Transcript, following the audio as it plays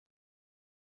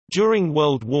During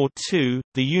World War II,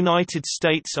 the United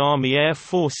States Army Air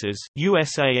Forces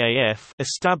 (USAAF)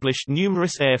 established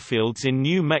numerous airfields in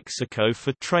New Mexico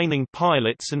for training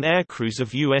pilots and aircrews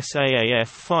of USAAF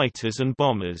fighters and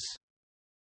bombers.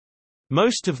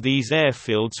 Most of these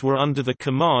airfields were under the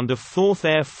command of 4th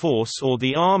Air Force or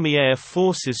the Army Air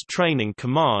Forces Training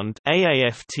Command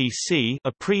 (AAFTC),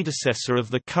 a predecessor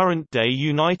of the current-day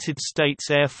United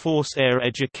States Air Force Air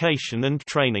Education and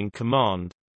Training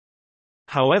Command.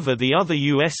 However, the other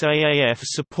USAAF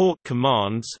support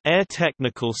commands, Air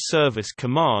Technical Service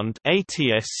Command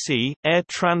 (ATSC), Air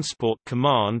Transport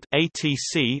Command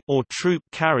 (ATC), or Troop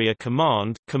Carrier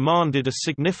Command, commanded a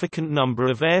significant number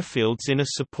of airfields in a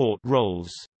support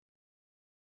roles.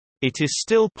 It is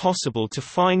still possible to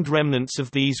find remnants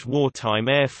of these wartime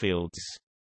airfields.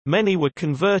 Many were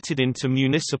converted into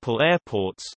municipal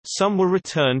airports, some were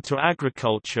returned to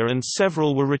agriculture, and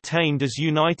several were retained as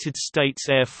United States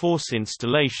Air Force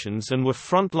installations and were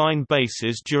frontline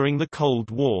bases during the Cold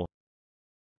War.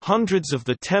 Hundreds of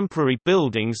the temporary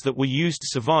buildings that were used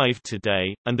survive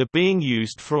today, and are being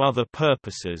used for other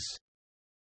purposes.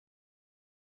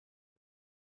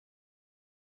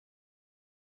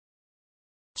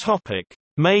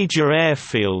 Major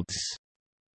airfields.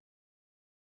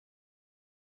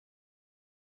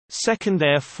 2nd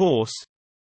Air Force,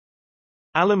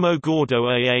 Alamogordo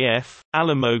AAF,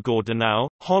 Alamogordo,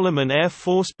 Holloman Air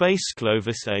Force Base,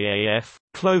 Clovis AAF,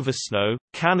 Clovisno,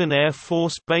 Cannon Air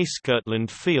Force Base,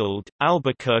 Kirtland Field,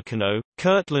 Albuquerque,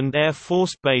 Kirtland Air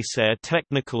Force Base, Air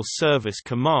Technical Service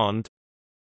Command,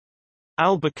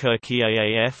 Albuquerque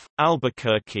AAF,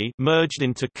 Albuquerque, merged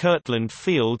into Kirtland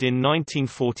Field in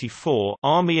 1944,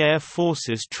 Army Air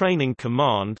Forces Training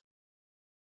Command,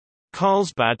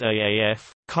 Carlsbad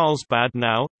AAF, Carlsbad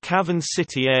now, Cavan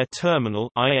City Air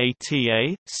Terminal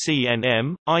IATA,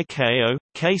 CNM, ICAO,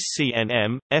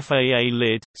 KCNM, FAA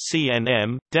LID,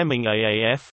 CNM, Deming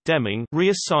AAF, Deming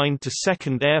reassigned to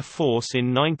 2nd Air Force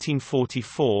in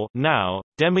 1944 now,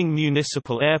 Deming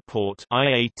Municipal Airport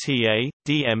IATA,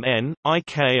 DMN,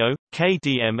 ICAO,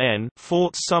 KDMN,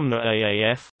 Fort Sumner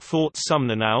AAF, Fort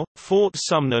Sumner now, Fort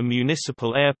Sumner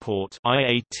Municipal Airport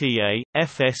IATA,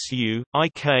 FSU,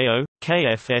 ICAO,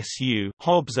 KFSU,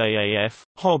 Hobbs AAF,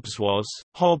 Hobbs was,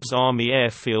 Hobbs Army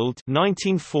Airfield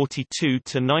 1942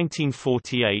 to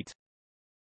 1948.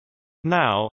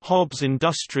 Now, Hobbs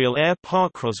Industrial Air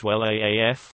Park. Roswell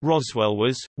AAF, Roswell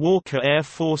was, Walker Air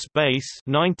Force Base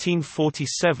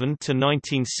 1947 to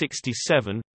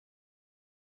 1967.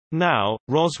 Now,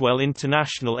 Roswell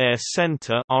International Air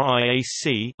Center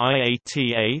RIAC,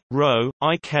 IATA, RO,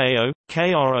 ICAO,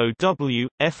 KROW,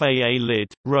 FAA LID,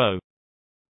 RO.